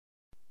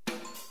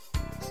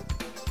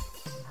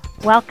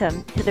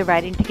Welcome to the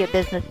Writing to Get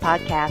Business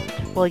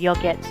podcast, where you'll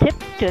get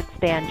tips to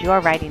expand your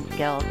writing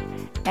skills.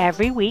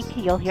 Every week,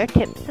 you'll hear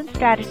tips and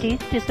strategies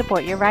to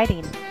support your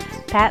writing.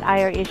 Pat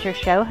Iyer is your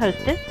show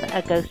hostess,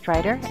 a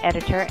ghostwriter,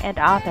 editor, and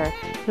author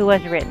who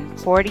has written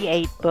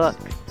 48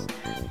 books.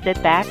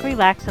 Sit back,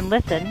 relax, and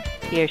listen.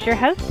 Here's your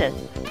hostess,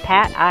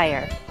 Pat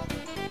Iyer.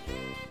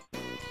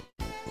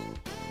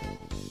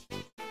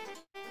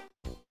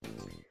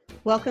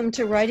 Welcome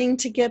to Writing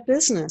to Get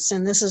Business,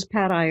 and this is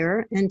Pat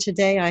Iyer, and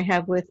today I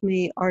have with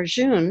me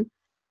Arjun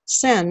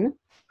Sen,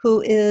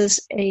 who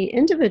is an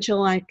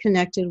individual I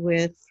connected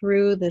with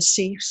through the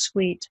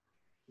C-Suite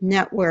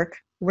Network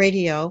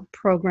radio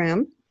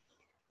program.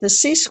 The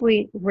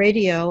C-Suite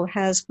Radio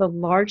has the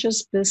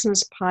largest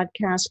business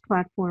podcast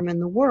platform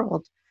in the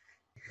world.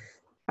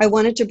 I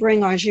wanted to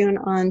bring Arjun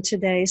on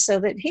today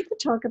so that he could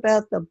talk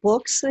about the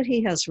books that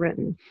he has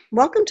written.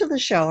 Welcome to the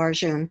show,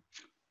 Arjun.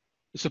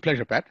 It's a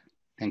pleasure, Pat.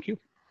 Thank you.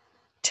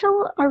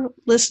 Tell our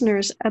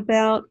listeners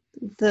about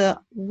the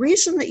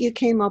reason that you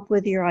came up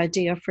with your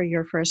idea for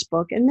your first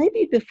book. And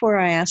maybe before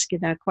I ask you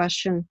that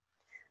question,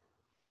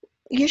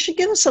 you should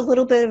give us a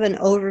little bit of an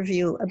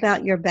overview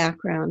about your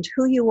background,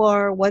 who you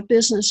are, what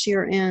business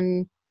you're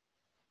in,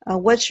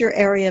 what's your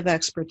area of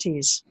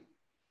expertise?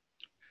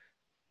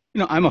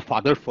 I'm a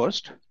father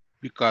first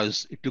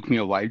because it took me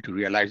a while to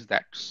realize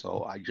that.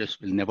 So I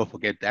just will never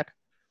forget that.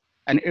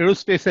 An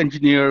aerospace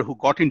engineer who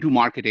got into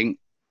marketing.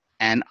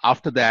 And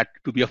after that,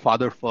 to be a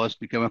father first,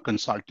 became a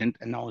consultant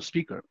and now a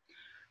speaker.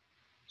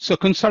 So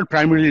consult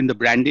primarily in the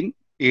branding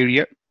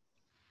area.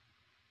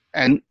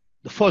 And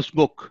the first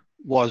book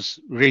was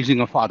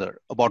Raising a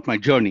Father, about my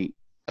journey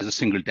as a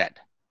single dad.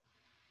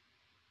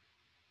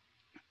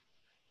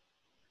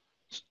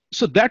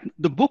 So that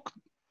the book,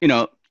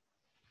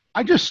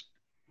 I just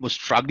was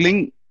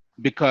struggling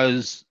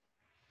because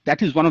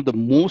that is one of the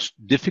most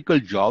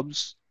difficult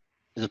jobs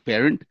as a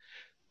parent,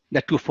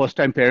 that to a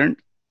first-time parent.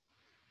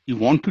 You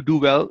want to do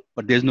well,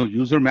 but there's no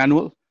user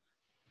manual.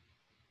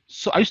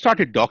 So I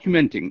started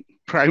documenting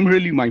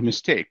primarily my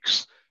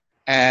mistakes.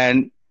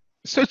 And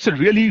so it's a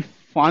really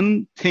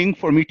fun thing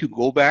for me to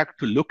go back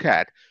to look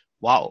at,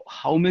 wow,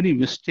 how many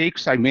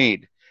mistakes I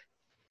made.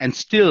 And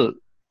still,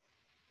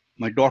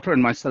 my daughter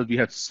and myself, we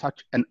had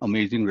such an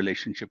amazing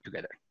relationship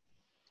together.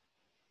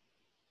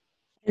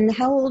 And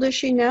how old is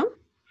she now?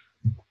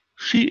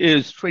 She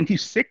is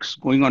 26,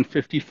 going on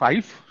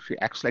 55. She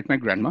acts like my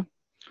grandma.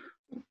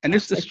 And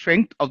it's the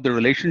strength of the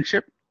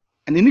relationship.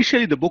 And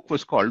initially, the book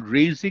was called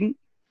Raising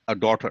a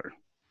Daughter.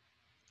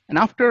 And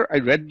after I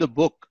read the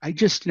book, I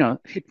just,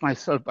 hit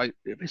myself by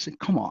saying,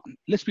 come on,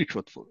 let's be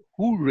truthful.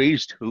 Who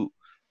raised who?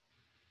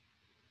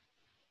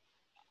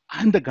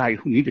 I'm the guy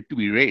who needed to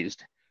be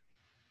raised.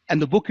 And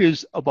the book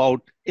is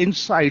about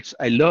insights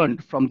I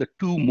learned from the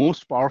two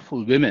most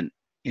powerful women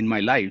in my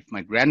life,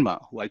 my grandma,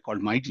 who I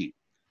called Maiji,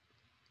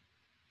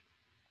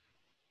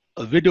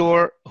 a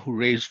widower who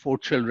raised 4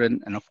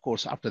 children, and of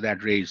course, after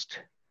that raised,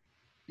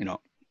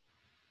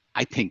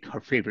 I think her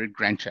favorite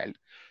grandchild.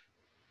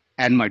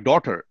 And my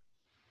daughter,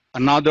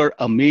 another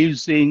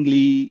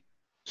amazingly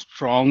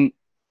strong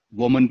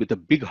woman with a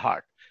big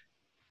heart.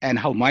 And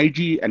how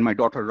Maiji and my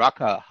daughter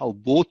Raka, how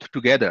both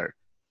together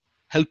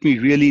helped me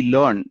really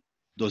learn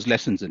those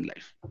lessons in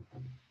life.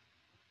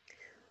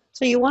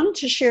 So you wanted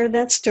to share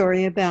that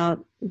story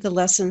about the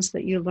lessons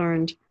that you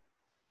learned.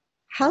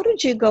 How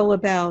did you go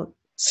about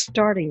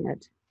starting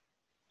it?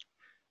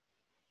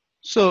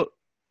 So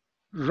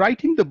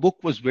writing the book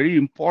was very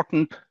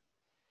important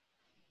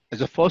as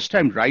a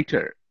first-time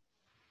writer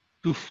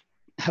to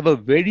have a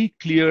very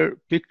clear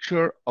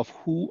picture of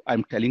who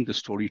I'm telling the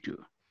story to.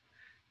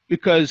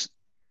 Because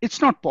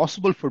it's not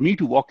possible for me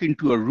to walk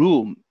into a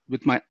room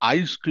with my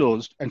eyes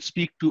closed and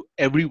speak to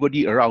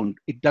everybody around.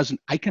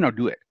 I cannot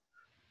do it.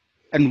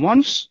 And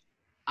once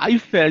I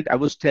felt I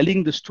was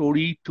telling the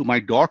story to my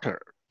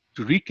daughter,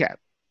 to recap,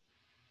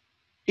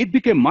 it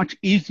became much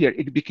easier.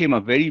 It became a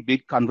very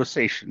big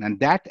conversation. And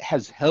that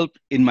has helped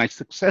in my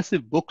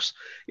successive books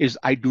is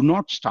I do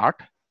not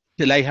start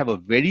till I have a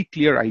very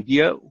clear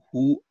idea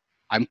who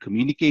I'm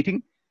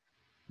communicating.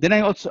 Then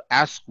I also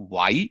ask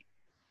why.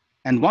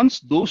 And once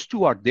those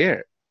two are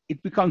there,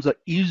 it becomes an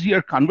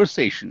easier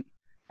conversation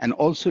and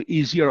also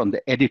easier on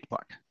the edit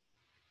part.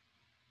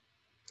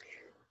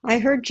 I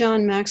heard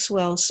John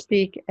Maxwell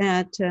speak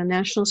at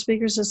National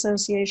Speakers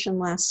Association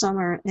last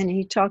summer, and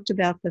he talked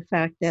about the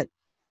fact that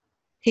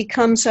he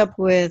comes up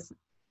with,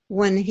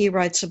 when he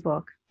writes a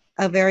book,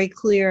 a very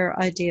clear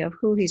idea of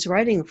who he's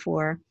writing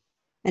for,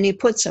 and he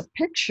puts a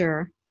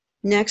picture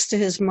next to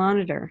his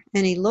monitor,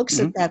 and he looks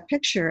at that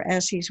picture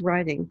as he's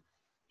writing.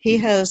 He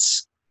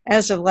has,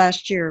 as of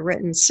last year,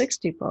 written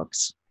 60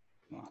 books.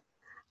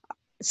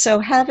 So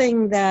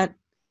having that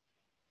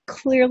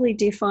clearly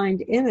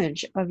defined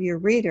image of your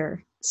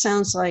reader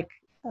sounds like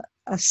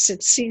a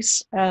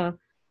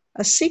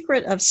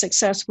secret of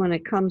success when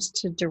it comes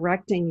to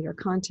directing your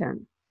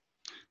content.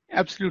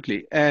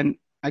 Absolutely. And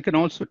I can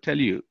also tell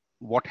you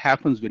what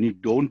happens when you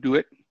don't do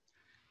it.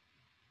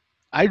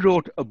 I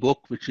wrote a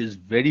book which is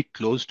very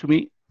close to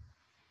me,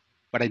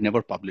 but I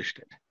never published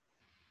it.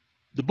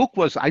 The book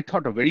was, I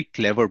thought, a very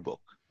clever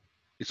book.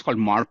 It's called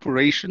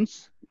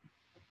Marporations,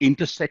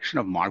 Intersection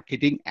of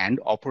Marketing and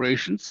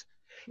Operations,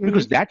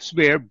 because that's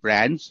where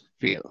brands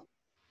fail.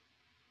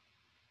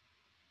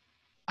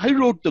 I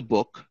wrote the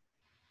book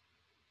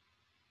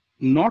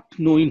not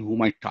knowing who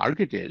my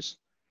target is.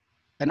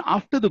 And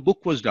after the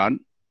book was done,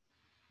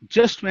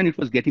 just when it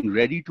was getting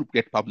ready to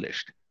get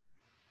published,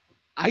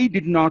 I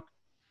did not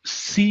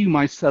see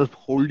myself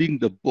holding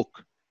the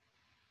book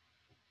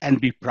and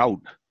be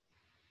proud.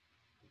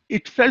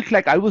 It felt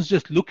like I was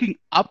just looking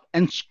up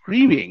and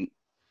screaming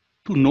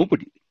to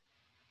nobody.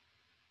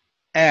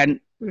 And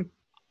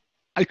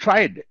I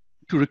tried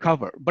to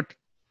recover, but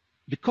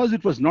because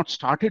it was not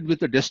started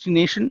with a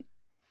destination,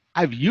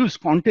 I've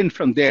used content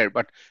from there,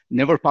 but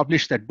never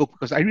published that book,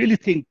 because I really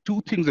think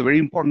two things are very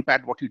important,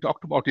 Pat. What you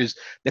talked about is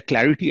the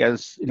clarity,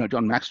 as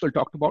John Maxwell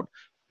talked about.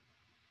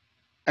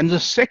 And the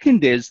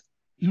second is,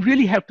 you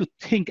really have to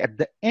think at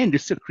the end,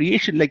 it's a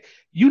creation. Like,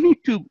 you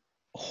need to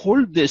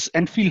hold this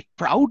and feel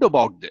proud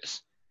about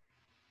this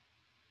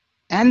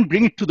and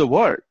bring it to the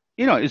world.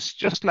 It's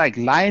just like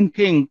Lion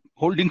King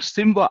holding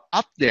Simba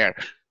up there.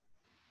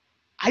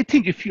 I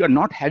think if you are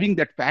not having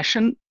that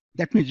passion,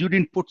 that means you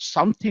didn't put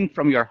something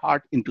from your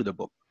heart into the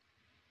book.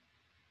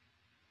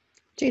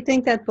 Do you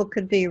think that book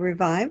could be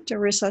revived or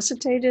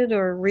resuscitated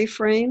or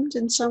reframed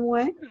in some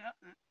way?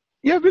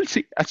 Yeah, we'll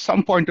see at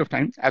some point of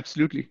time.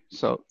 Absolutely.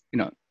 So,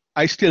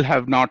 I still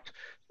have not,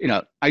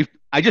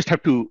 I just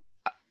have to,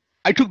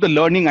 I took the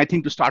learning, I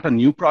think, to start a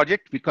new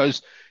project,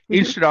 because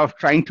instead of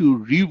trying to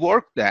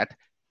rework that,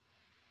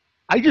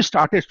 I just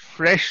started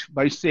fresh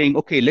by saying,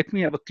 okay, let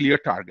me have a clear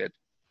target.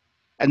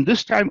 And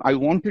this time I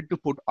wanted to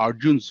put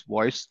Arjun's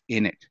voice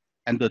in it.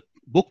 And the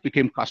book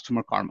became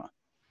Customer Karma.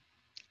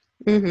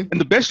 And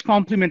the best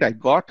compliment I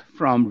got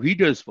from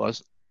readers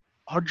was,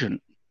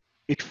 Arjun,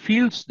 it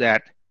feels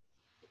that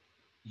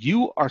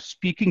you are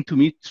speaking to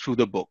me through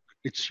the book.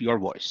 It's your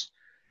voice.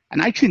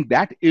 And I think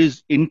that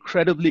is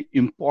incredibly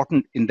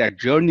important in that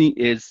journey.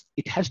 Is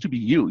it has to be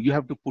you. You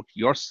have to put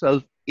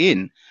yourself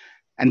in.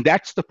 And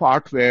that's the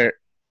part where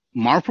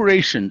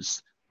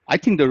Marporations, I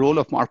think the role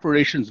of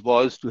Marporations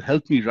was to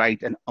help me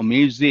write an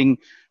amazing,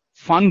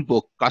 fun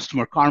book,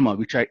 Customer Karma,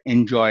 which I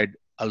enjoyed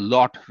a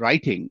lot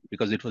writing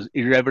because it was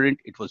irreverent.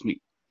 It was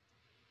me.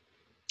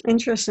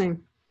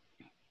 Interesting.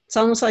 It's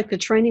almost like the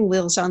training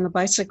wheels on the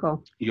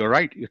bicycle. You're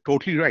right. You're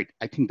totally right.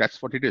 I think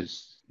that's what it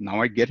is.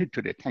 Now I get it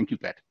today. Thank you,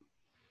 Pat.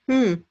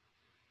 Well,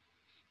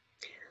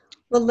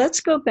 let's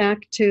go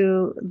back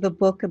to the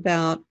book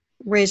about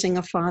raising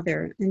a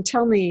father, and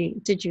tell me,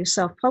 did you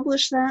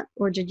self-publish that,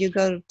 or did you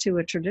go to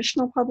a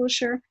traditional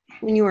publisher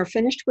when you were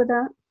finished with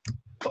that?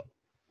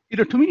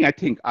 To me, I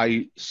think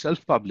I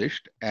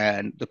self-published,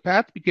 and the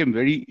path became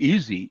very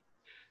easy.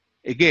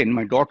 Again,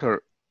 my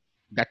daughter,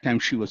 that time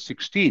she was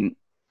 16,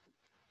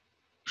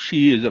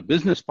 she is a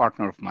business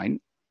partner of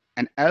mine.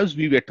 And as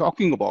we were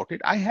talking about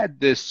it, I had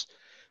this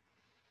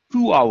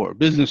 2-hour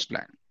business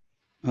plan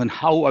on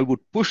how I would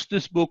push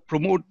this book,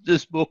 promote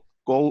this book,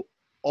 go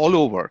all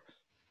over.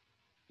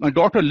 My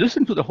daughter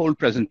listened to the whole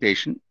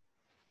presentation.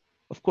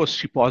 Of course,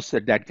 she paused,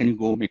 said, Dad, can you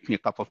go make me a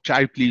cup of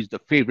chai, please? The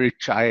favorite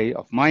chai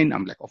of mine.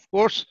 I'm like, of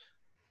course.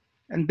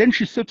 And then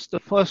she sips the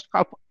first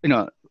cup,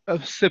 a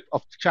sip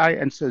of chai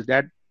and says,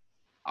 Dad,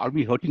 are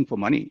we hurting for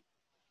money?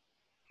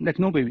 I'm like,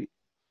 no, baby.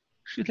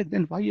 She's like,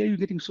 then why are you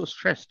getting so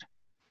stressed?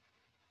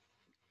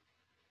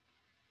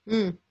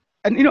 And,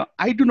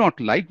 I do not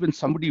like when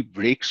somebody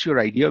breaks your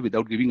idea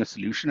without giving a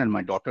solution. And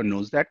my daughter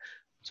knows that.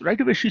 So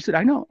right away, she said,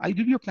 I know, I'll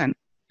give you a plan.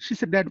 She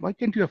said, Dad, why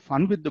can't you have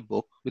fun with the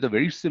book with a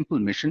very simple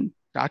mission,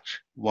 touch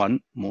one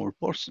more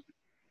person?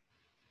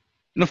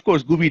 And of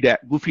course, Goofy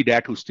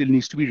Dad, who still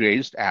needs to be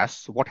raised,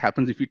 asks, what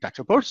happens if you touch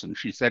a person?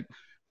 She said,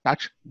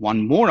 touch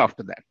one more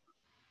after that.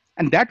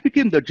 And that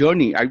became the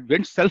journey. I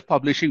went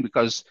self-publishing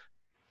because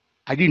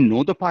I didn't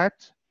know the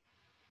path.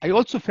 I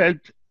also felt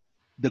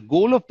the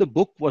goal of the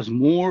book was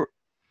more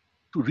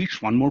to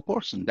reach one more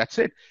person. That's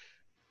it.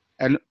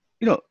 And,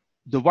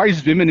 the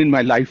wise women in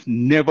my life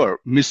never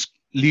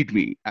mislead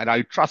me. And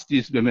I trust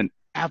these women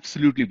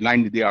absolutely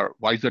blindly. They are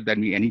wiser than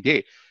me any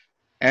day.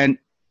 And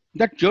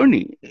that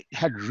journey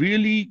had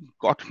really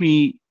got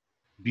me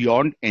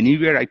beyond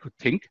anywhere I could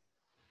think.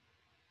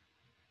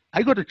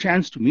 I got a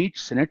chance to meet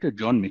Senator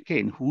John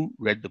McCain, who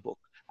read the book.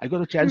 I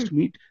got a chance to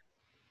meet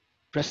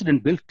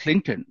President Bill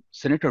Clinton,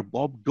 Senator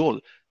Bob Dole.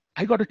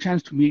 I got a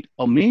chance to meet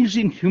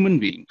amazing human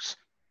beings.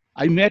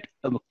 I met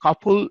a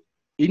couple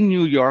in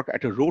New York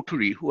at a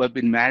Rotary who have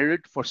been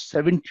married for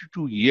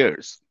 72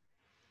 years.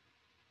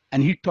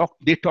 And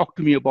they talked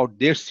to me about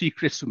their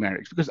secrets to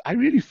marriage, because I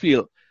really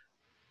feel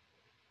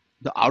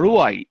the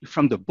ROI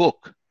from the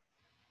book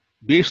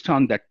based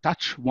on that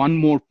touch one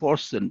more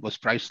person was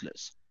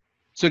priceless.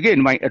 So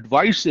again, my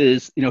advice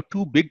is,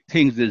 two big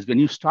things is when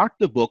you start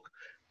the book,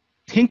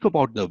 think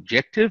about the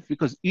objective,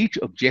 because each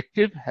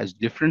objective has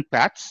different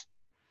paths.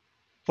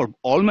 For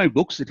all my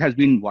books, it has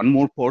been one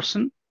more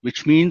person,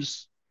 which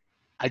means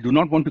I do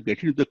not want to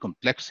get into the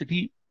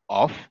complexity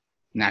of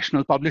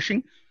national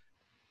publishing.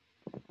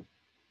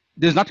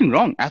 There's nothing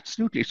wrong.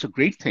 Absolutely. It's a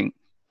great thing.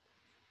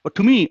 But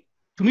to me,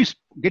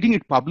 getting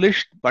it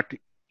published, but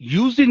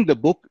using the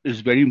book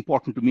is very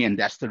important to me, and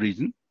that's the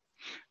reason.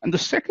 And the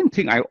second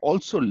thing I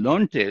also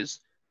learned is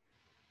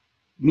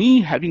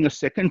me having a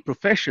second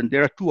profession,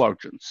 there are two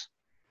Arjuns.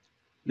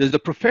 There's the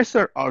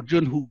Professor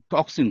Arjun who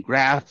talks in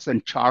graphs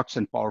and charts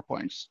and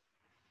PowerPoints.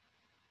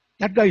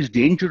 That guy is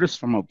dangerous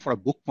for a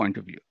book point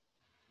of view.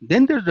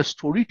 Then there's the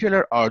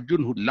storyteller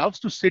Arjun who loves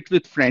to sit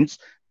with friends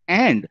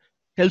and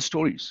tell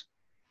stories.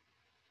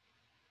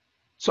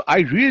 So I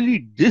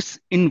really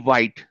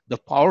disinvite the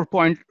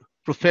PowerPoint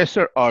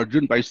Professor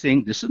Arjun by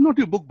saying, this is not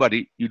your book,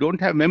 buddy. You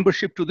don't have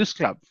membership to this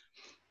club.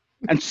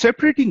 And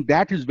separating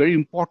that is very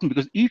important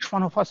because each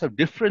one of us have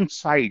different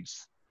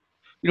sides.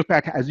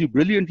 Pat, as you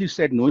brilliantly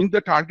said, knowing the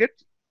target,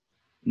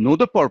 know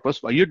the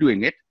purpose, why you're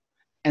doing it,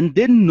 and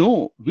then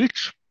know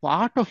which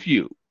part of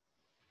you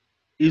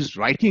is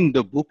writing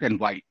the book and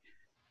why.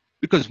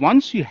 Because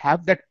once you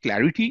have that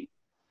clarity,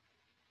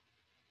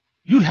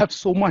 you'll have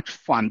so much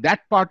fun.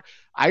 That part,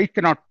 I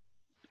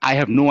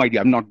have no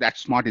idea. I'm not that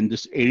smart in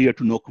this area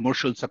to know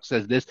commercial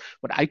success,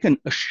 but I can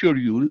assure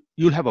you,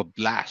 you'll have a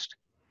blast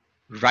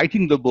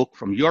writing the book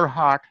from your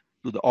heart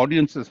to the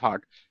audience's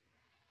heart.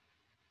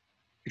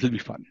 It'll be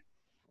fun.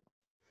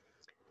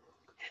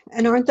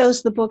 And aren't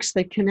those the books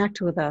that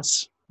connect with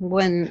us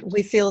when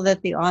we feel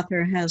that the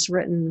author has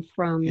written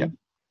from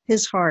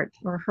his heart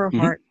or her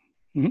heart?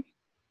 Mm-hmm.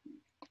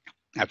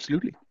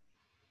 Absolutely.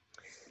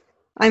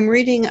 I'm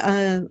reading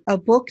a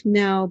book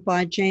now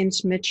by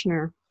James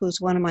Michener,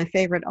 who's one of my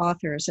favorite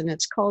authors, and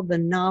it's called The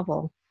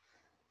Novel.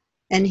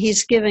 And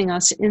he's giving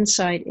us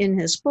insight in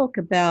his book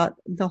about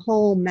the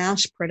whole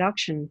mass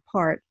production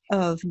part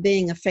of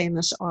being a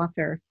famous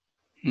author.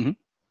 Mm-hmm.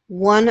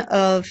 One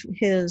of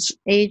his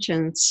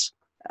agents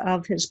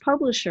of his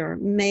publisher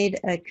made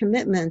a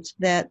commitment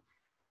that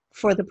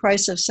for the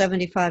price of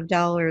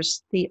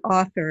 $75, the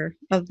author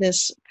of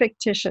this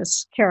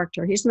fictitious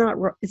character, it's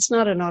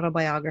not an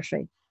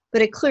autobiography,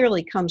 but it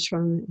clearly comes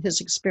from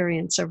his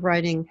experience of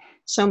writing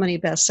so many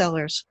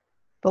bestsellers.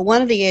 But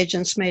one of the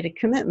agents made a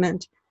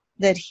commitment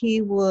that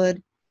he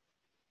would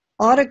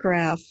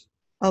autograph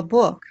a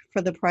book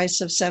for the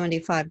price of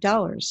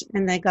 $75,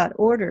 and they got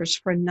orders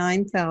for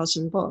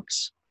 9,000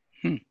 books.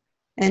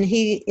 And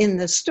he, in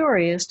the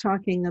story, is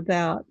talking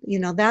about,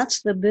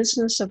 that's the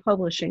business of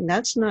publishing.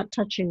 That's not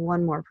touching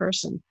one more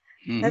person.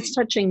 Mm-hmm. That's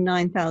touching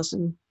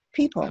 9,000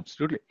 people.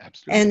 Absolutely.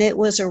 And it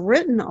was a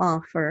written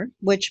offer,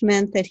 which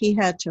meant that he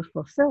had to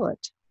fulfill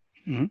it.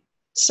 Mm-hmm.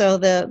 So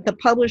the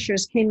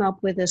publishers came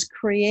up with this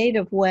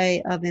creative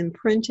way of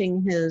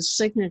imprinting his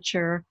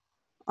signature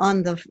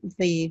on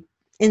the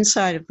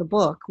inside of the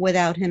book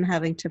without him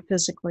having to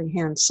physically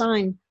hand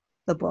sign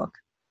the book.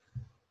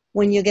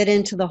 When you get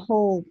into the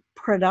whole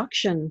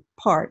production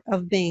part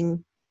of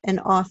being an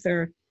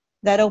author,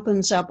 that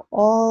opens up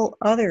all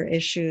other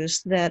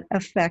issues that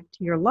affect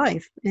your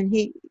life. And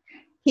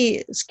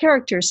his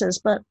character says,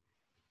 but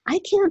I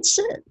can't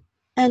sit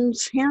and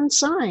hand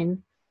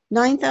sign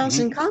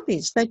 9,000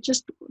 copies.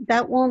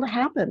 That won't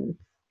happen.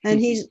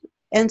 And he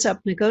ends up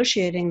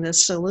negotiating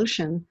this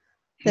solution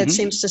that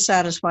seems to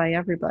satisfy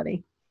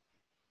everybody.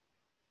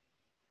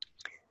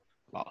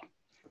 Wow.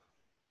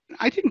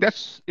 I think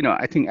that's,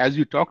 I think as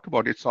you talked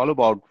about, it's all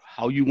about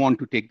how you want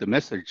to take the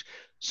message.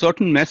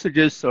 Certain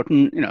messages,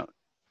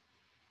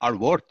 are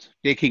worth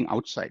taking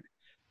outside.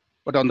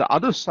 But on the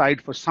other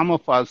side, for some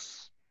of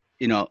us,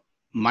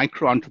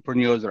 micro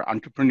entrepreneurs or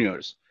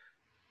entrepreneurs,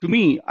 to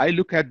me, I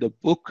look at the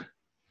book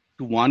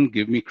to, one,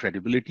 give me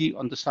credibility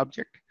on the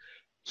subject.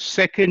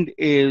 Second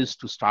is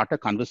to start a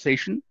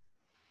conversation.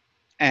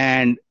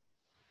 And,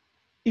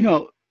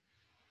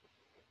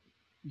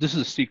 this is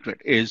a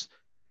secret,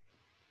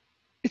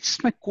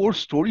 it's my core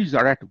stories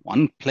are at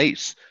one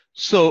place.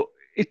 So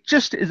it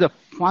just is a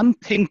fun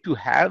thing to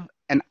have.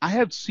 And I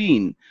have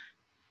seen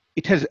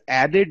it has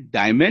added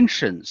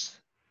dimensions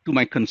to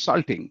my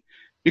consulting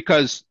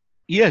because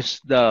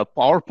yes, the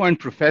PowerPoint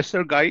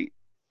professor guy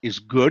is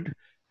good,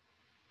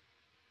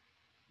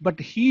 but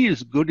he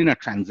is good in a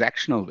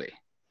transactional way.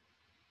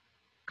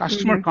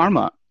 Customer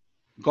Karma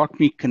got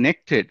me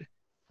connected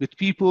with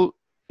people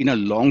in a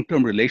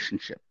long-term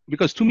relationship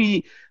because to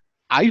me,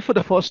 I, for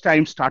the first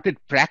time, started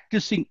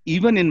practicing,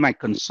 even in my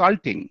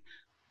consulting,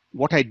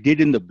 what I did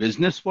in the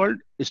business world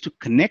is to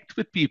connect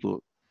with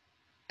people.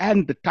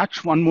 And the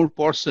touch one more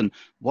person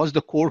was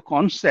the core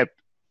concept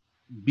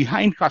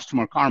behind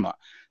Customer Karma.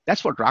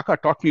 That's what Raka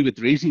taught me with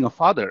Raising a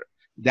Father.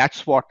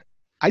 That's what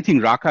I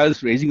think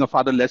Raka's Raising a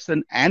Father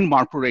lesson and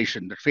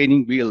Marporation, the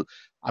training wheel.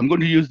 I'm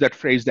going to use that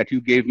phrase that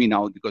you gave me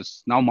now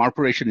because now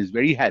Marporation is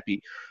very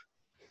happy.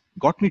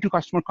 Got me to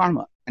Customer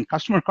Karma. And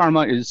Customer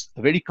Karma is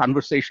a very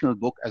conversational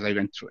book as I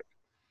went through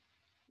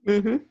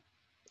it.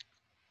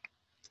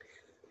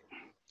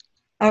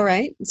 All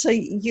right. So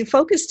you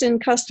focused in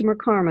Customer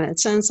Karma. It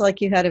sounds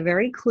like you had a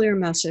very clear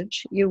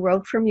message. You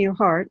wrote from your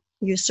heart.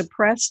 You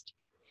suppressed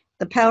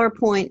the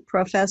PowerPoint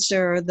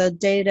professor, the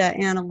data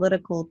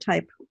analytical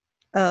type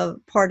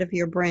of part of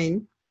your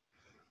brain.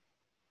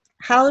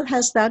 How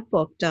has that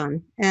book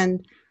done?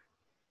 And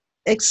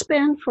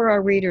Expand for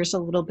our readers a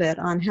little bit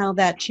on how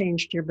that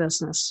changed your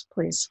business,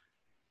 please.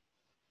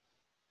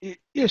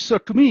 Yes, so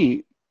to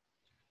me,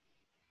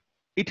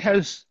 it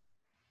has,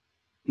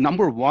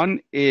 number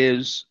one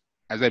is,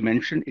 as I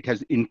mentioned,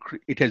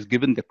 it has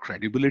given the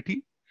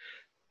credibility.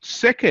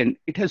 Second,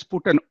 it has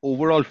put an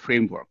overall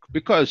framework,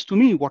 because to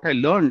me, what I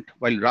learned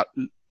while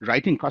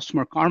writing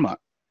Customer Karma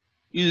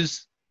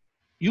is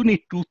you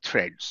need two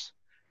threads.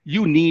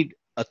 You need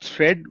a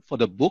thread for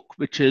the book,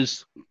 which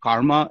is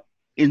karma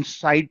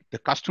inside the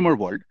customer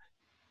world.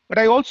 But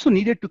I also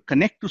needed to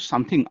connect to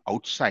something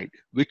outside,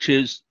 which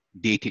is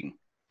dating.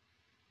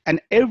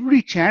 And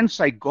every chance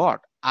I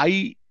got,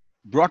 I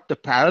brought the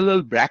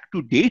parallel back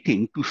to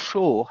dating to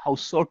show how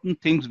certain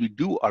things we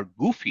do are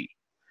goofy.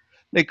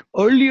 Like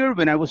earlier,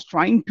 when I was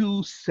trying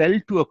to sell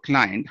to a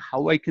client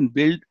how I can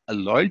build a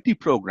loyalty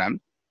program,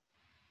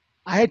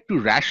 I had to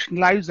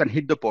rationalize and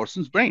hit the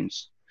person's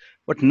brains.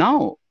 But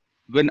now,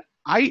 when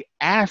I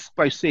ask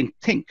by saying,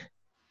 think,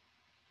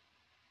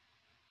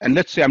 and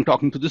let's say I'm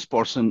talking to this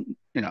person,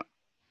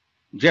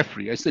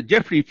 Jeffrey, I said,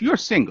 Jeffrey, if you're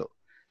single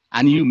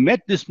and you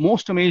met this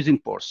most amazing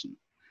person,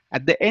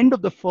 at the end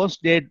of the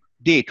first date,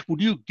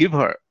 would you give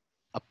her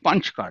a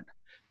punch card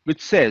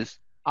which says,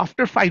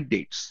 after 5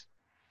 dates,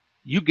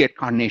 you get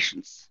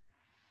carnations,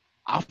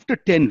 after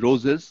 10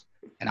 roses,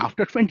 and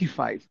after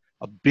 25,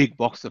 a big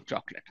box of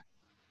chocolate?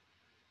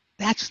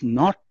 That's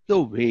not the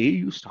way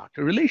you start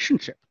a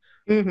relationship.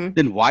 Mm-hmm.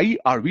 Then why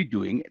are we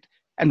doing it?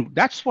 And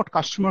that's what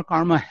Customer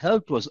Karma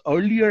helped. Was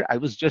earlier I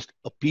was just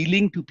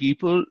appealing to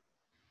people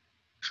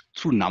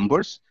through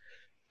numbers,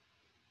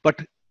 but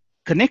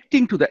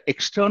connecting to the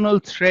external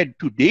thread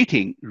to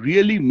dating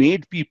really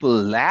made people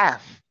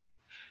laugh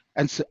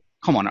and say,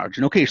 come on,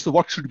 Arjun, okay, so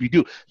what should we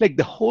do? Like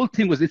the whole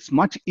thing was, it's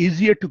much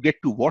easier to get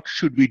to what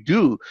should we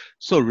do.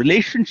 So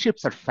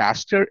relationships are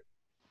faster,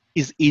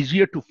 is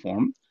easier to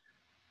form.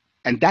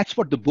 And that's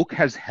what the book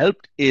has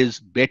helped, is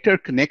better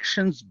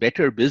connections,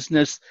 better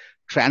business,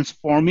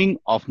 transforming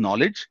of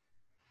knowledge,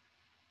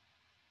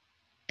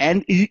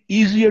 and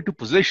easier to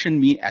position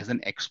me as an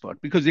expert,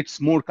 because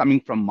it's more coming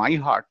from my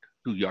heart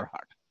to your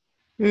heart.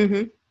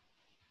 Mm-hmm.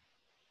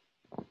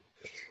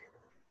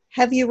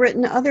 Have you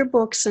written other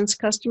books since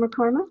Customer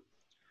Karma?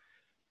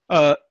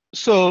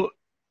 So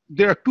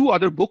there are 2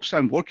 other books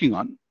I'm working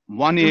on.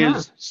 One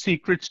is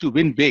Secrets to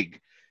Win Big,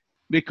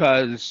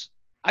 because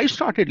I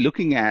started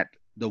looking at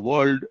the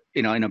world,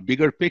 in a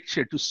bigger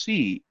picture to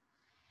see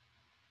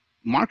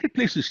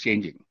marketplace is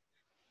changing.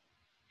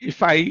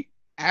 If I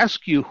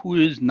ask you who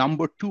is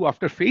number 2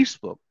 after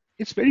Facebook,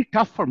 it's very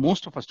tough for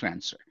most of us to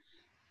answer.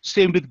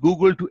 Same with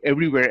Google to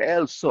everywhere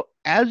else. So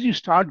as you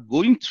start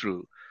going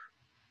through,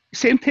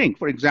 same thing.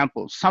 For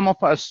example, some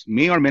of us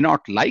may or may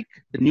not like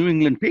the New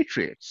England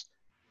Patriots.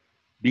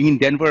 Being in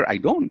Denver, I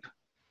don't.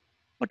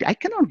 But I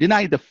cannot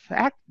deny the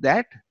fact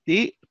that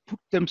they put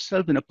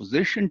themselves in a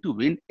position to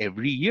win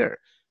every year,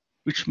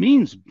 which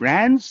means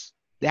brands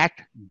that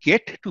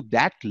get to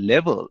that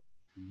level,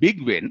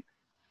 big win,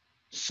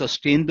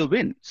 sustain the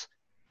wins.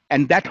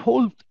 And that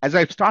whole, as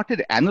I've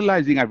started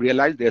analyzing, I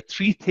realized there are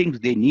 3 things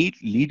they need: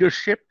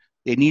 leadership,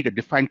 they need a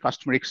defined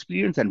customer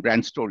experience, and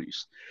brand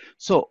stories.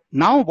 So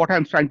now what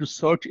I'm trying to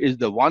search is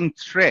the one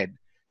thread,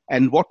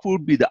 and what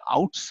would be the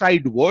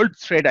outside world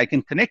thread I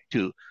can connect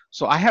to.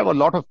 So I have a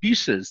lot of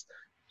pieces.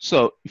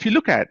 So if you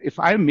look at, if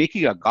I'm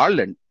making a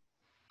garland,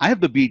 I have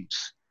the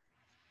beads,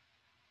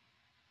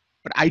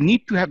 but I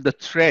need to have the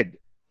thread,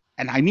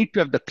 and I need to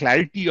have the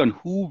clarity on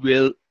who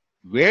will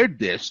wear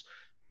this.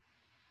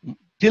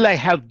 Till I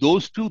have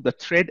those 2, the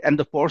thread and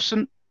the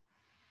person,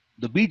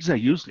 the beads are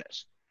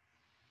useless.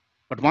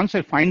 But once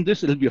I find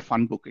this, it'll be a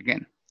fun book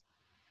again.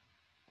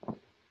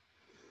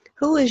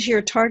 Who is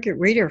your target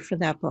reader for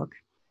that book?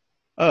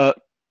 The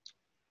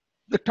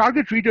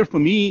target reader for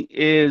me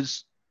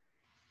is,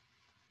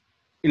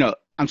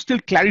 I'm still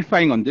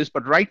clarifying on this,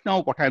 but right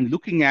now what I'm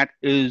looking at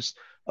is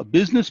a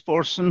business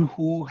person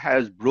who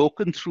has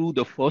broken through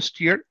the first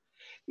year,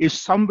 is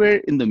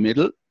somewhere in the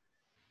middle.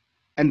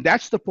 And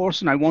that's the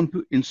person I want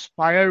to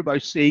inspire by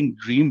saying,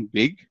 dream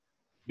big,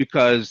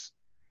 because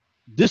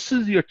this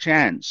is your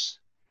chance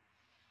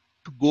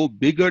to go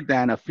bigger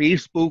than a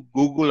Facebook,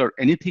 Google, or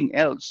anything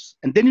else.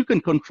 And then you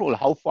can control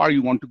how far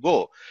you want to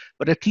go.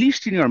 But at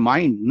least in your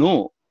mind,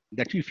 know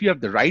that if you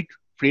have the right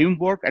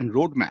framework and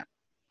roadmap,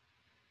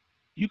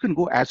 you can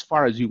go as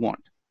far as you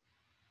want.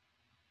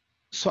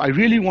 So I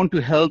really want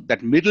to help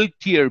that middle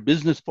tier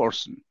business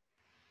person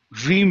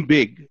dream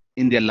big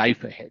in their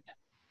life ahead.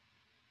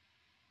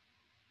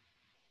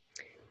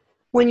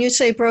 When you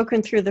say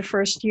broken through the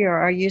first year,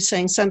 are you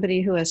saying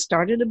somebody who has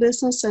started a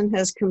business and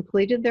has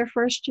completed their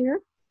first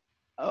year?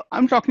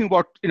 I'm talking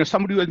about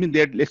somebody who has been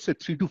there, let's say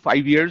 3 to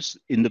 5 years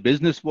in the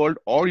business world,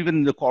 or even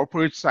in the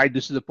corporate side.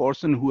 This is a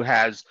person who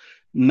has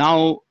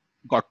now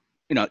got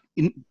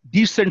in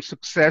decent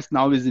success,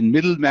 now is in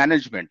middle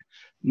management.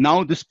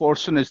 Now this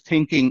person is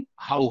thinking,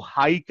 how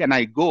high can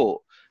I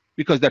go?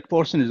 Because that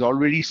person has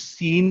already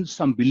seen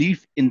some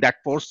belief in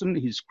that person.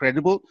 He's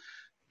credible.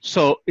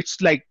 So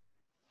it's like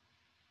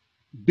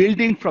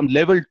building from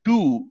level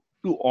 2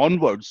 to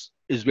onwards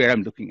is where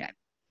I'm looking at.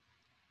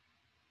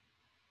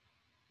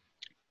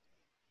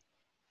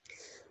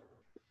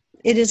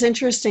 It is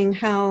interesting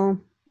how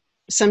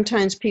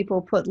sometimes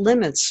people put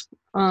limits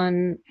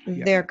on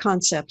their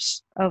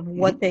concepts of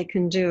what they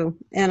can do.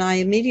 And I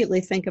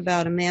immediately think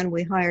about a man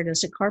we hired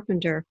as a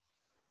carpenter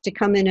to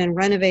come in and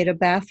renovate a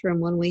bathroom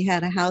when we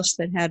had a house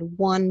that had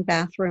one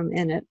bathroom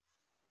in it.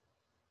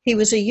 He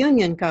was a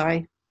union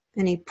guy,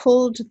 and he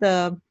pulled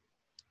the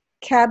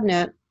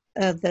cabinet,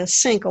 the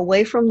sink,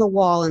 away from the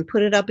wall and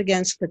put it up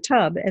against the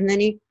tub. And then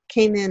he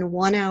came in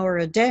 1 hour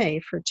a day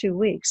for 2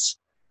 weeks.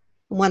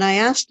 When I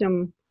asked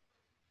him,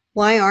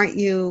 why aren't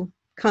you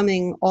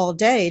coming all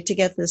day to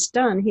get this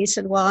done? He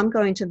said, well, I'm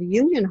going to the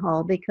union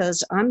hall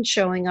because I'm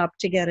showing up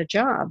to get a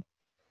job.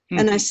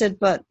 And I said,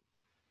 but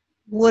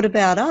what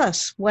about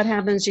us? What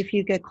happens if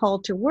you get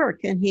called to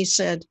work? And he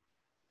said,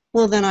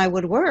 well, then I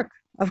would work,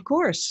 of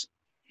course.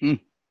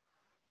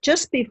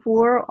 Just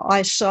before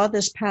I saw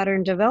this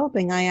pattern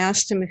developing, I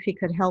asked him if he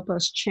could help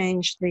us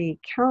change the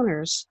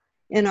counters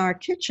in our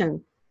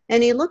kitchen.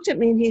 And he looked at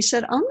me and he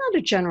said, I'm not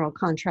a general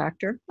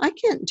contractor. I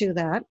can't do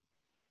that.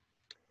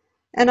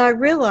 And I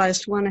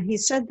realized when he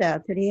said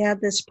that he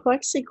had this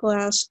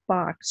plexiglass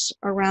box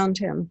around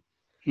him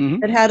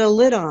that had a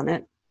lid on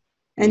it,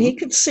 and he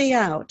could see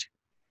out,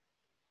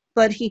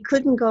 but he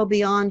couldn't go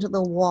beyond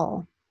the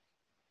wall.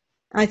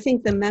 I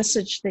think the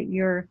message that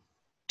you're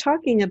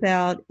talking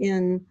about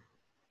in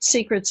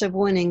Secrets of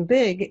Winning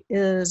Big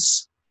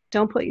is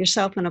don't put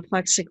yourself in a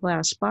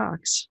plexiglass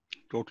box.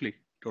 Totally.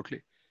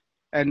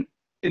 And,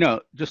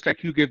 just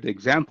like you gave the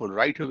example,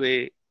 right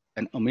away,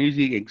 an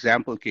amazing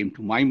example came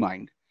to my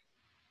mind.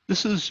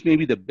 This is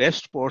maybe the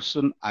best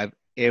person I've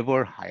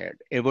ever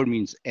hired. Ever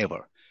means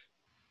ever.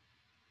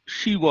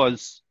 She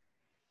was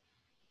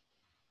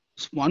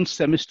one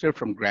semester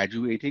from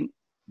graduating.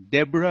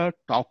 Deborah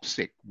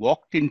Topsick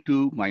walked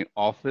into my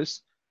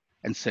office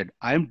and said,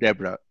 I'm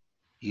Deborah,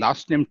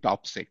 last name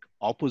Topsick,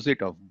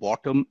 opposite of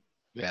bottom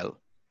well.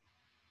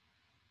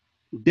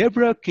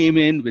 Deborah came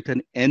in with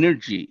an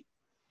energy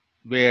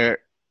where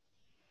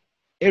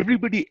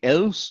everybody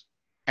else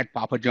at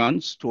Papa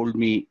John's told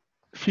me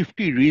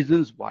 50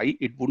 reasons why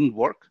it wouldn't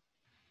work.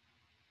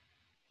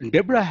 And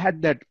Deborah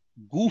had that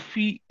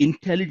goofy,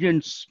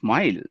 intelligent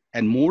smile.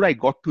 And more I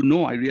got to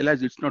know, I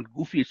realized it's not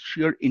goofy, it's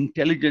sheer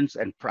intelligence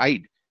and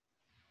pride.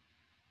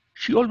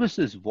 She always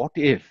says, what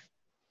if?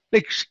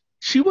 Like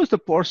she was the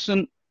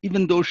person,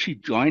 even though she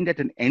joined at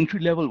an entry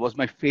level, was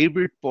my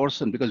favorite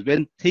person because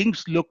when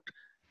things looked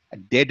a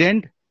dead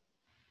end,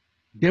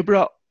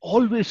 Deborah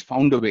always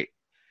found a way.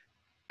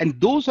 And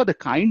those are the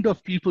kind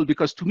of people,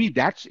 because to me,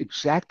 that's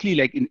exactly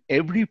like in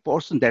every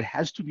person, there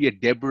has to be a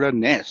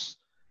Deborah-ness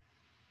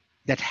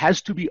that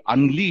has to be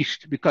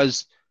unleashed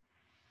because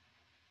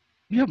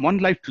we have one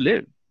life to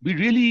live. We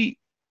really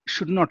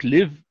should not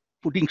live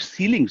putting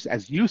ceilings,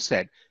 as you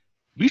said.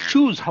 We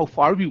choose how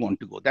far we want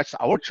to go. That's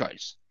our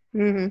choice.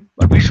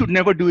 But we should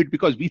never do it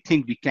because we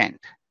think we can't.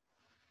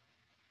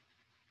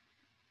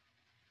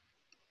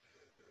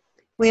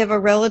 We have a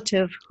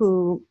relative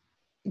who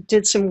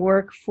did some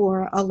work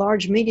for a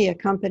large media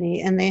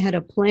company, and they had a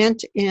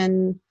plant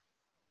in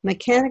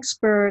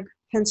Mechanicsburg,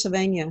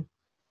 Pennsylvania.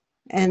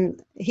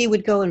 And he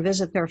would go and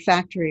visit their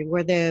factory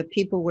where the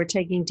people were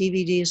taking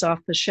DVDs off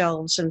the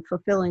shelves and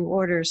fulfilling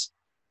orders.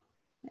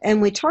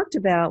 And we talked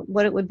about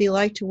what it would be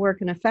like to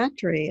work in a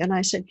factory. And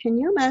I said, can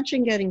you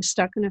imagine getting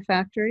stuck in a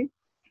factory?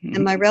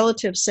 And my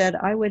relative said,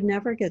 I would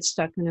never get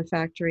stuck in a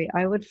factory.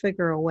 I would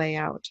figure a way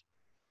out.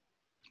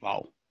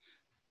 Wow.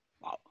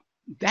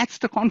 That's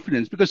the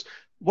confidence, because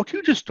what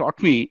you just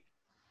taught me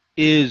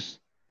is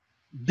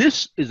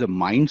this is a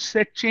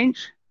mindset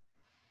change.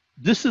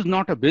 This is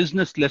not a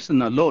business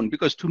lesson alone,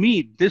 because to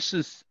me, this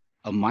is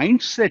a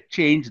mindset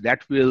change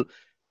that will,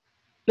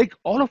 like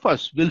all of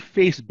us will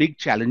face big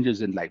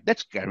challenges in life.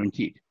 That's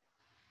guaranteed.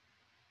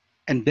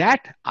 And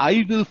that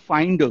I will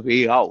find a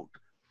way out.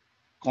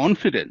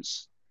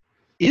 Confidence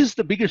is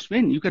the biggest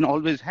win you can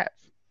always have.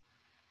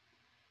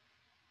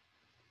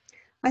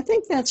 I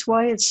think that's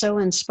why it's so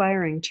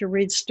inspiring to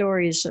read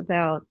stories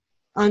about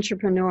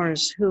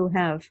entrepreneurs who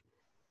have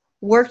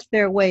worked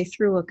their way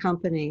through a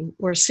company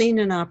or seen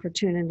an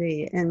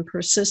opportunity and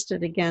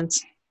persisted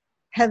against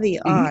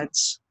heavy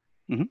odds.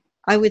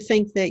 I would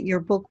think that your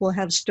book will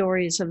have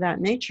stories of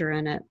that nature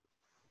in it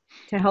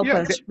to help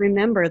us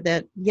remember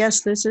that,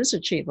 yes, this is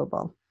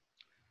achievable.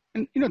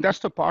 And, that's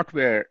the part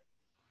where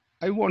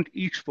I want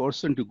each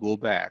person to go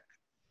back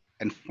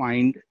and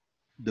find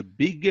the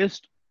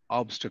biggest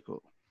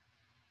obstacle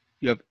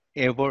you have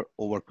ever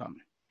overcome.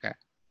 Okay.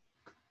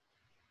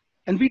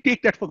 And we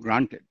take that for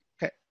granted.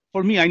 Okay.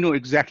 For me, I know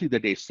exactly the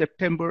day,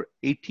 September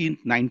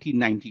 18th,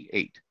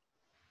 1998.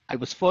 I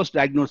was first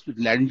diagnosed with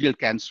laryngeal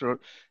cancer,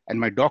 and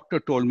my doctor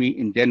told me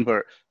in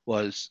Denver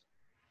was,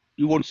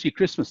 you won't see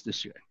Christmas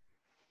this year.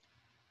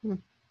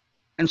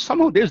 And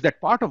somehow there's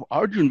that part of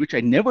Arjun, which I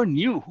never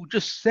knew, who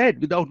just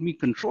said, without me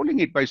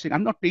controlling it, by saying,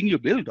 I'm not paying your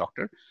bill,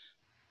 doctor.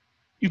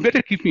 You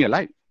better keep me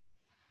alive.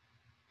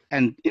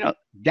 And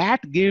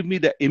that gave me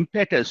the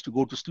impetus to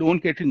go to Sloan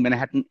Kettering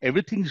Manhattan.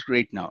 Everything's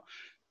great now.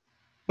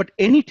 But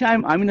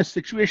anytime I'm in a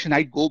situation,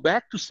 I go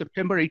back to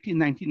September 18,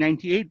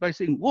 1998 by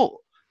saying, whoa,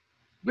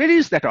 where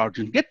is that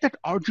Arjun? Get that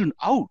Arjun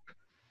out.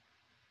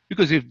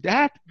 Because if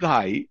that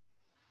guy,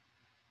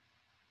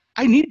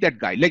 I need that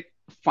guy, like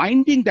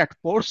finding that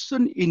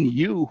person in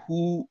you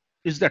who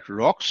is that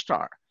rock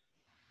star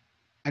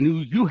and who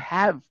you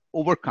have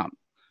overcome.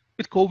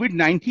 With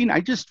COVID-19,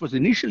 I just was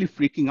initially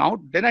freaking out.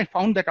 Then I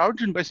found that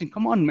Arjun by saying,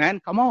 come on, man,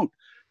 come out,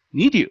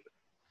 need you.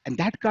 And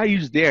that guy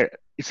is there.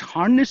 It's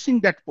harnessing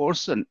that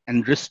person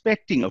and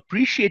respecting,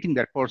 appreciating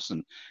that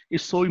person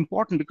is so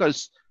important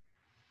because,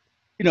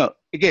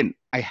 again,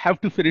 I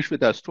have to finish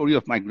with a story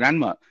of my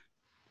grandma.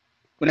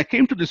 When I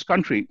came to this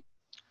country,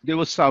 there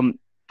was some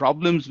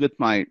problems with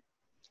my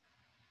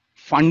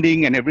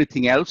funding and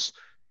everything else.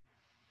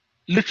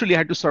 Literally, I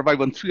had to survive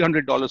on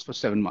 $300 for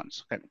 7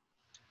 months. Okay?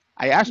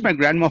 I asked my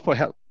grandma for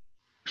help.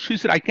 She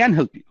said, I can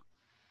help you.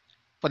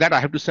 For that, I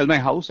have to sell my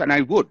house, and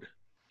I would.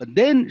 But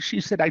then she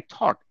said, I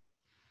thought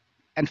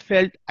and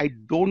felt I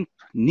don't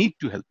need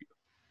to help you.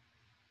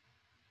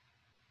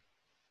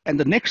 And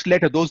the next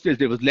letter, those days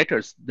there was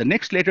letters. The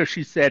next letter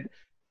she said,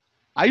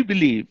 I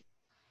believe,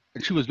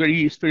 and she was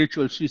very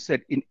spiritual, she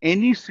said, in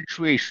any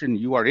situation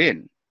you are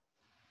in,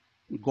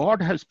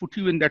 God has put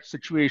you in that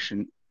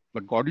situation,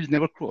 but God is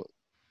never cruel.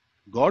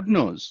 God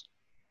knows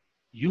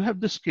you have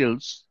the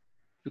skills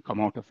to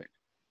come out of it.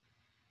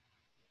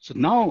 So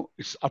now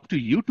it's up to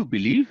you to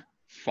believe,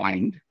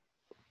 find,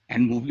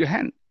 and move your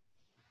hand.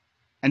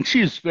 And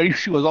she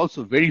was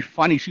also very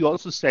funny. She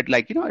also said,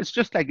 it's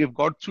just like if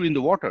God threw in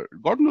the water.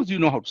 God knows you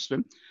know how to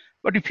swim,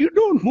 but if you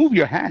don't move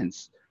your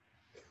hands,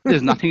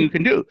 there's nothing you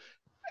can do.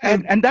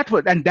 And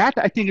that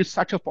I think is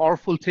such a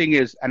powerful thing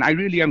and I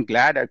really am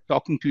glad I'm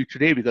talking to you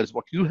today because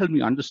what you helped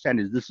me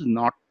understand is this is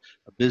not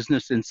a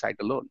business insight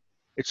alone.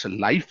 It's a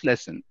life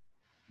lesson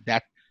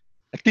that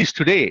at least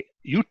today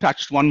you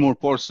touched one more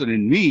person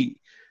in me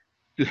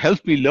to help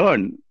me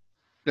learn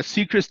the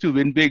secrets to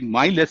win big.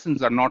 My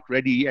lessons are not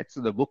ready yet.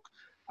 So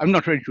I'm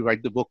not ready to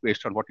write the book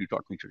based on what you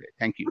taught me today.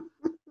 Thank you.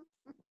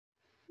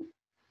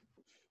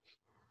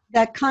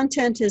 That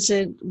content is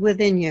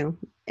within you.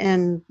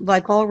 And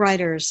like all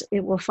writers,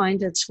 it will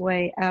find its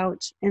way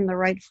out in the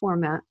right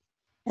format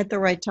at the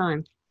right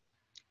time.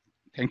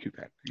 Thank you,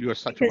 Pat. You are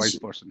such a wise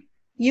person.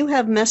 You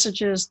have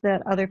messages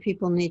that other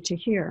people need to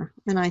hear.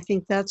 And I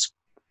think that's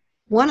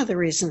one of the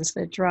reasons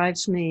that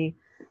drives me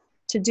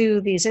to do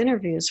these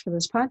interviews for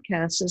this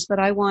podcast is that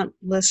I want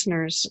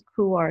listeners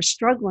who are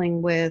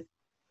struggling with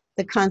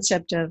the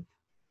concept of,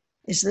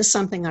 is this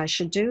something I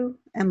should do?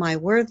 Am I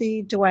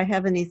worthy? Do I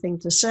have anything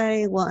to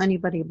say? Will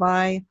anybody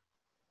buy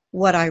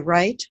what I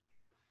write?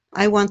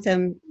 I want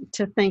them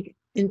to think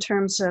in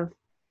terms of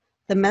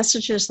the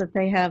messages that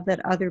they have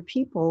that other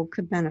people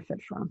could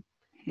benefit from.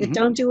 Mm-hmm. It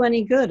don't do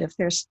any good if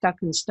they're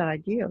stuck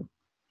inside you.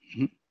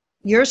 Mm-hmm.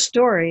 Your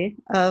story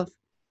of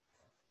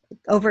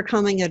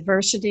overcoming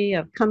adversity,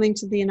 of coming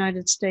to the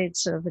United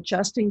States, of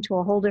adjusting to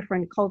a whole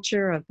different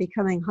culture, of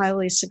becoming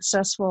highly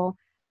successful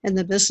in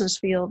the business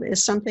field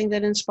is something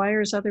that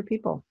inspires other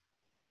people.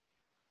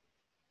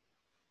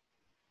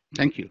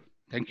 Thank you.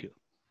 Thank you.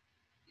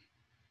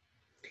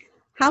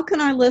 How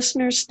can our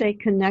listeners stay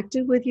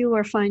connected with you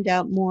or find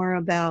out more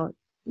about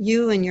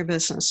you and your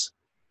business?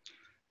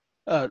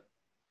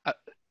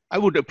 I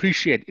would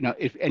appreciate,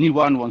 if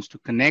anyone wants to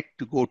connect,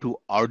 to go to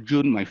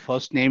Arjun, my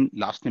first name,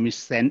 last name is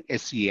Sen,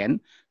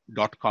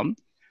 SEN.com.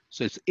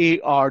 So it's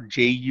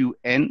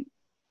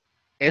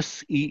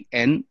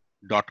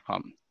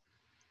ARJUNSEN.com.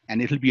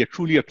 And it'll be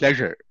truly a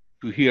pleasure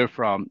to hear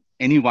from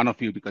any one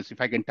of you, because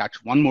if I can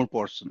touch one more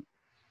person,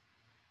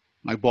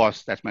 my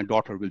boss, that's my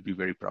daughter, will be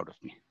very proud of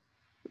me.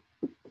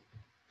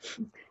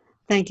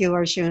 Thank you,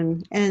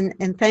 Arjun.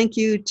 And thank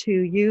you to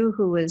you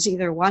who is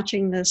either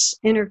watching this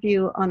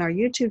interview on our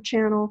YouTube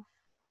channel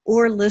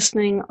or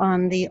listening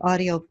on the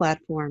audio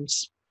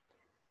platforms.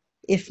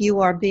 If you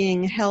are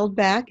being held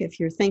back, if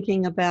you're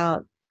thinking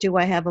about, do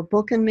I have a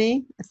book in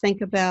me?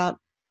 Think about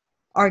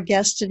our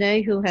guest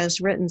today who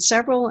has written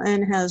several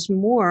and has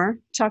more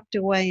tucked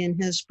away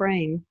in his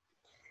brain.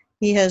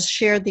 He has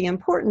shared the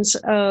importance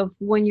of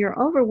when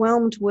you're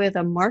overwhelmed with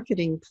a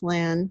marketing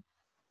plan,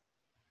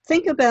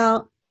 think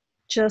about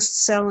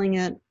just selling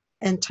it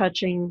and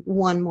touching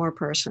one more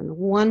person,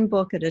 one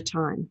book at a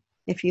time.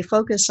 If you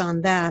focus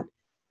on that,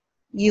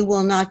 you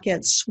will not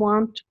get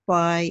swamped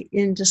by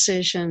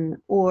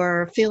indecision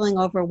or feeling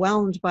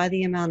overwhelmed by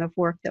the amount of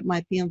work that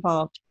might be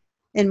involved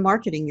in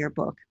marketing your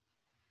book.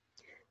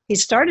 He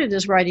started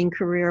his writing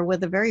career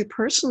with a very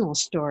personal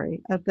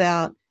story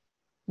about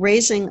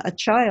raising a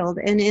child,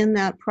 and in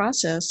that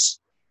process,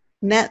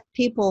 met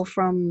people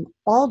from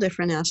all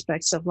different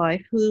aspects of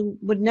life who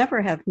would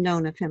never have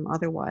known of him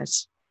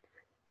otherwise.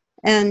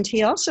 And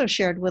he also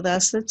shared with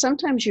us that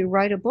sometimes you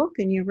write a book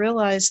and you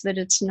realize that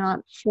it's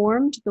not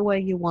formed the way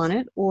you want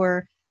it,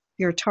 or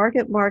your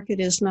target market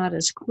is not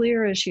as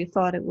clear as you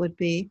thought it would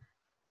be.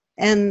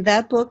 And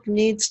that book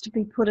needs to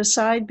be put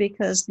aside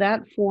because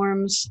that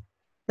forms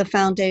the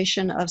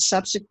foundation of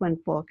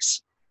subsequent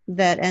books.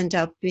 that end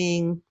up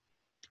being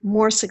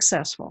more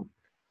successful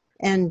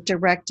and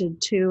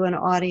directed to an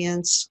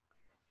audience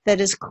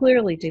that is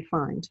clearly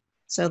defined.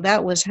 So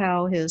that was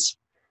how his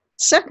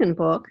second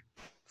book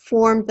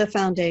formed the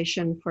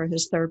foundation for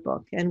his third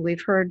book. And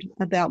we've heard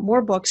about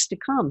more books to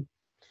come.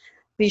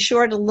 Be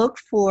sure to look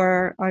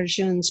for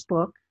Arjun's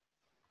book,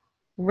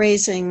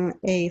 Raising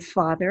a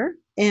Father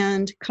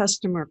and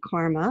Customer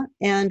Karma,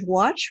 and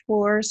watch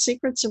for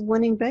Secrets of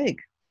Winning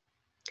Big.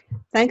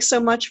 Thanks so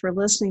much for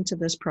listening to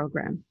this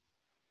program.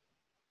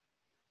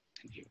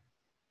 Thank you.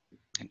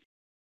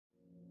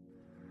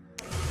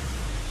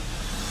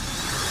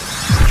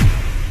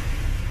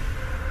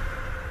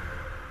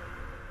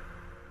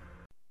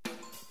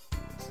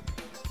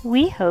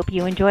 We hope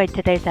you enjoyed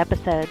today's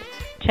episode.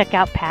 Check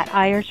out Pat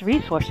Iyer's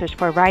resources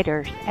for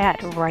writers at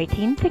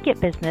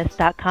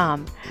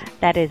writingtogetbusiness.com.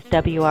 That is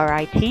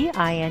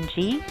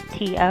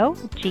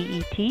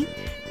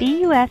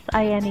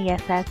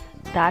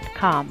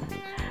writingtogetbusiness.com.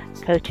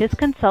 Coaches,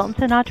 consultants,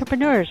 and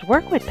entrepreneurs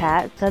work with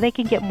Pat so they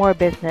can get more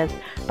business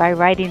by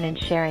writing and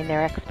sharing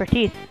their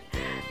expertise.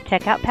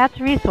 Check out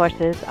Pat's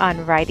resources on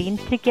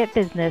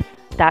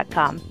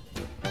writingtogetbusiness.com.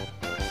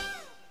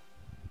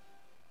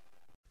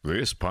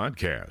 This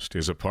podcast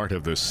is a part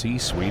of the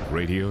C-Suite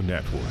Radio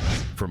Network.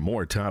 For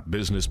more top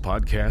business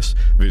podcasts,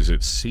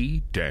 visit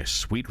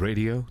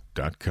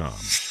c-suiteradio.com.